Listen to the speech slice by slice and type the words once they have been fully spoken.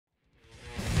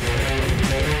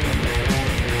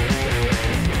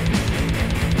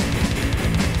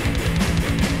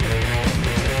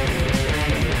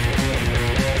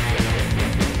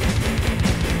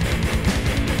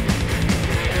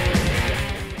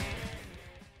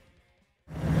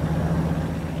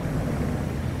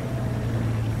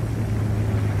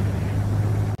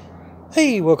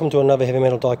Hey, welcome to another heavy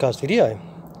metal diecast video.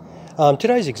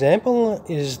 Today's example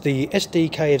is the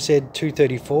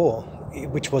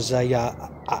Sd.Kfz.234, which was a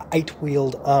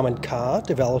 8-wheeled armoured car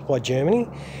developed by Germany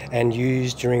and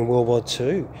used during World War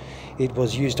II. It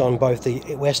was used on both the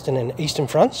Western and Eastern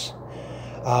fronts,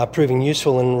 proving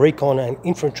useful in recon and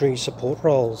infantry support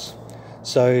roles.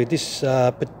 So this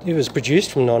it was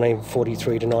produced from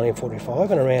 1943 to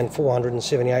 1945, and around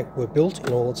 478 were built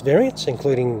in all its variants,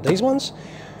 including these ones,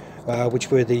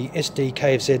 which were the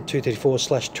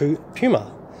Sd.Kfz.234/2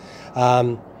 Puma.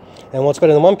 And what's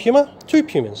better than one Puma? Two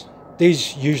Pumas.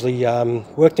 These usually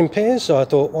worked in pairs, so I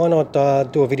thought, why not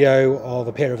do a video of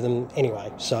a pair of them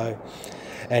anyway. So,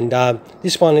 and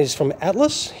this one is from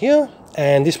Atlas here,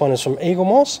 and this one is from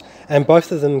Eaglemoss, and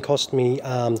both of them cost me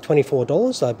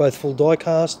 $24. They're both full die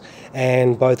cast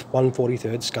and both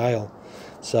 1/43 scale.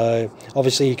 So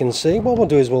obviously you can see what we'll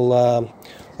do is we'll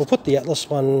put the Atlas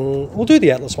one, we'll do the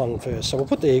Atlas one first. So we'll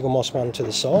put the Eaglemoss one to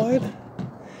the side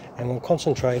and we'll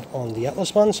concentrate on the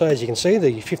Atlas one. So as you can see,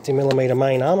 the 50mm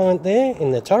main armament there in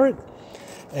the turret,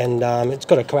 and it's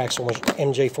got a coaxial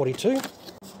MG42.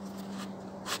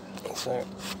 So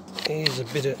here's a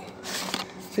bit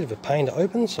of a pain to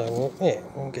open, so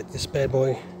we'll get this bad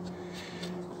boy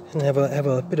and have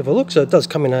a bit of a look. So it does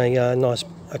come in a nice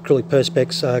acrylic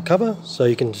perspex cover, so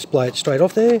you can display it straight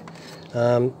off there.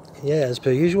 Yeah, as per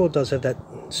usual, it does have that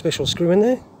special screw in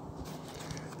there.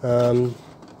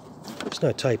 There's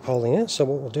no tape holding it, so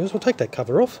what we'll do is we'll take that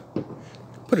cover off,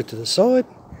 put it to the side,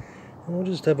 and we'll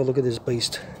just have a look at this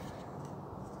beast.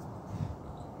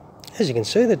 As you can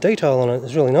see, the detail on it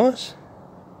is really nice.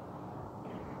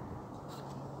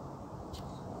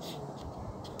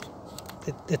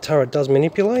 The turret does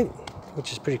manipulate,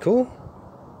 which is pretty cool.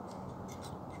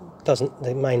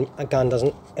 The main gun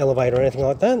doesn't elevate or anything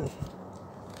like that.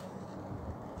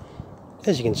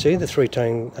 As you can see, the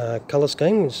three-tone colour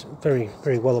scheme is very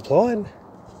well applied.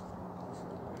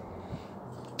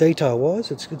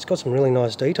 Detail-wise, it's got some really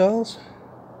nice details.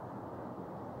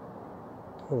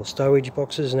 Little stowage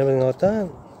boxes and everything like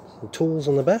that. Some tools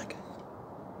on the back.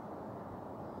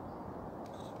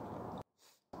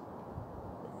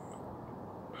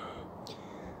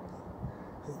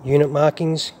 Unit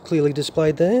markings clearly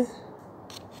displayed there.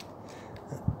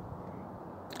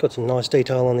 It's got some nice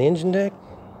detail on the engine deck.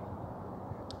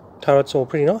 Turret's all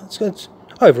pretty nice.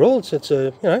 Overall, it's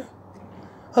a I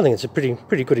think it's a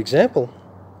pretty good example.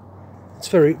 It's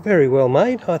very well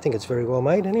made. I think it's very well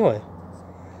made anyway.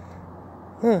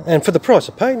 And for the price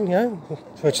I paid,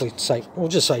 virtually we'll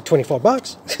just say 25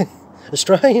 bucks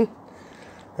Australian,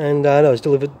 and that was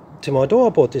delivered to my door. I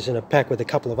bought this in a pack with a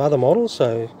couple of other models,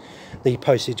 so the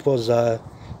postage was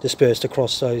dispersed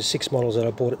across those 6 models that I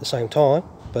bought at the same time.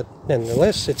 But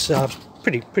nonetheless, it's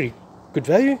pretty good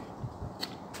value.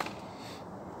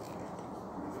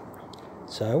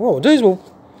 So what we'll do is we'll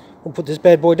put this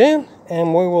bad boy down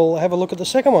and we will have a look at the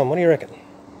second one. What do you reckon?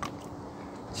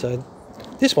 So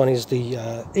this one is the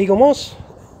Eaglemoss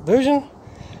version.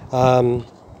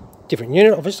 Different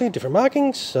unit, obviously, different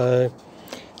markings. So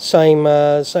same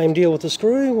deal with the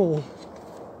screw. We'll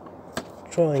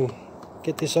try and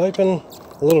get this open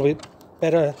a little bit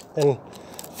better than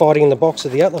fighting in the box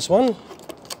of the Atlas one.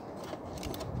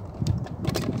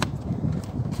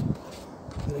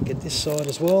 Get this side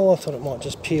as well. I thought it might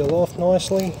just peel off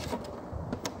nicely.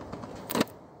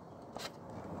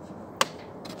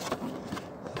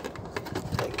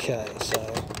 Okay, so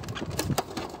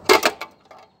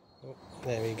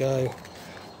there we go.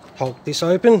 Hulk this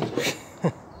open.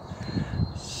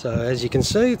 So as you can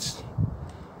see, it's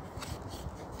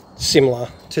similar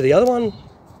to the other one,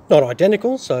 not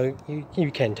identical, so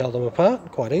you can tell them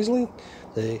apart quite easily.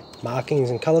 The markings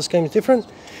and colour scheme is different.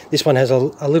 This one has a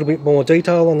little bit more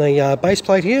detail on the base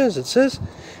plate here, as it says.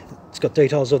 It's got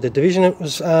details of the division it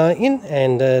was in,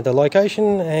 and the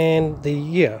location and the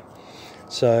year.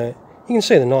 So you can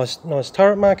see the nice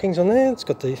turret markings on there. It's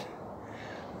got the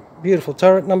beautiful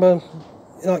turret number.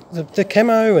 Like the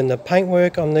camo and the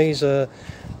paintwork on these are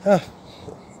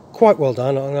quite well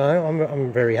done.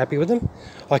 I'm very happy with them.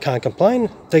 I can't complain.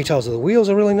 Details of the wheels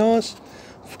are really nice.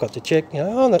 Forgot to check,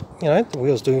 the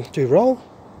wheels do roll.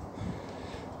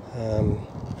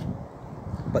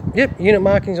 But yep, unit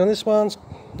markings on this one's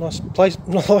nice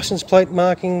license plate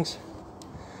markings.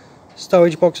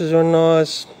 Stowage boxes are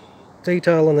nice.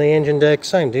 Detail on the engine deck,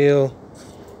 same deal.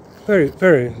 Very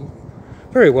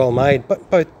well made. But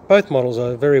both models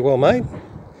are very well made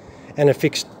and are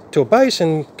fixed to a base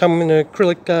and come in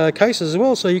acrylic cases as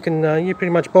well. So you can you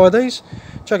pretty much buy these,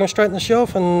 chuck them straight on the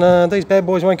shelf, and these bad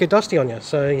boys won't get dusty on you.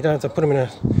 So you don't have to put them in a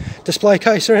display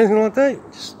case or anything like that.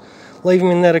 Just leave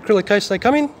them in that acrylic case they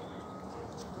come in.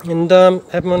 and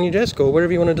have them on your desk or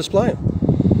wherever you want to display them.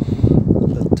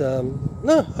 But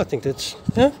no, I think that's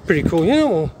pretty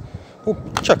cool. We'll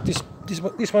chuck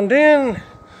this one down.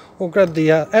 We'll grab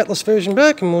the Atlas version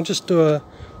back, and we'll just do a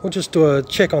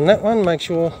check on that one. Make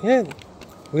sure,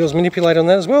 wheels manipulate on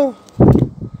that as well.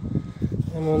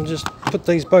 And we'll just put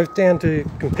these both down to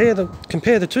compare the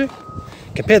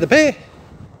pair.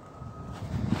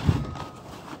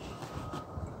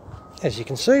 As you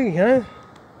can see, I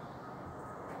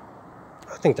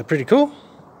think they're pretty cool,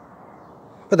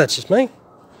 but that's just me.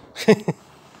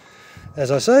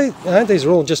 As I say, these are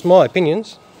all just my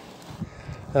opinions,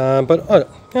 but I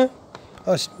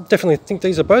definitely think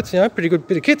these are both, pretty good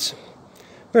bit of kits.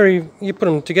 You put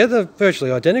them together,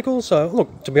 virtually identical. So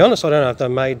look, to be honest, I don't know if they're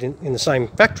made in the same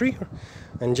factory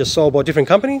and just sold by different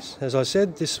companies. As I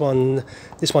said, this one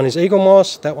is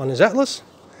Eaglemoss, that one is Atlas.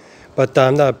 But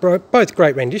they're both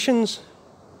great renditions,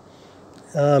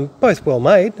 both well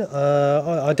made.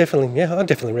 I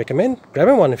definitely recommend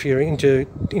grabbing one if you're into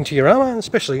your armour,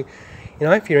 especially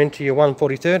if you're into your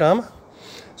 143rd armour.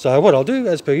 So what I'll do,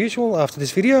 as per usual, after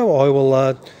this video, I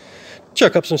will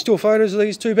chuck up some still photos of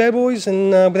these two bad boys,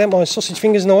 and without my sausage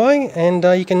fingers in the way, and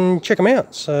you can check them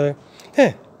out. So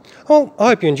well, I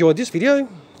hope you enjoyed this video,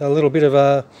 a little bit of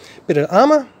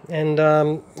armour,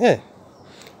 and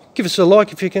give us a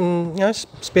like if you can,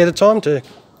 spare the time to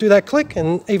do that click,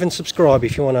 and even subscribe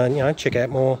if you want to, check out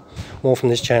more from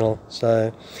this channel.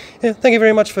 So, thank you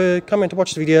very much for coming to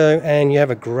watch the video, and you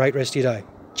have a great rest of your day.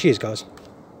 Cheers, guys.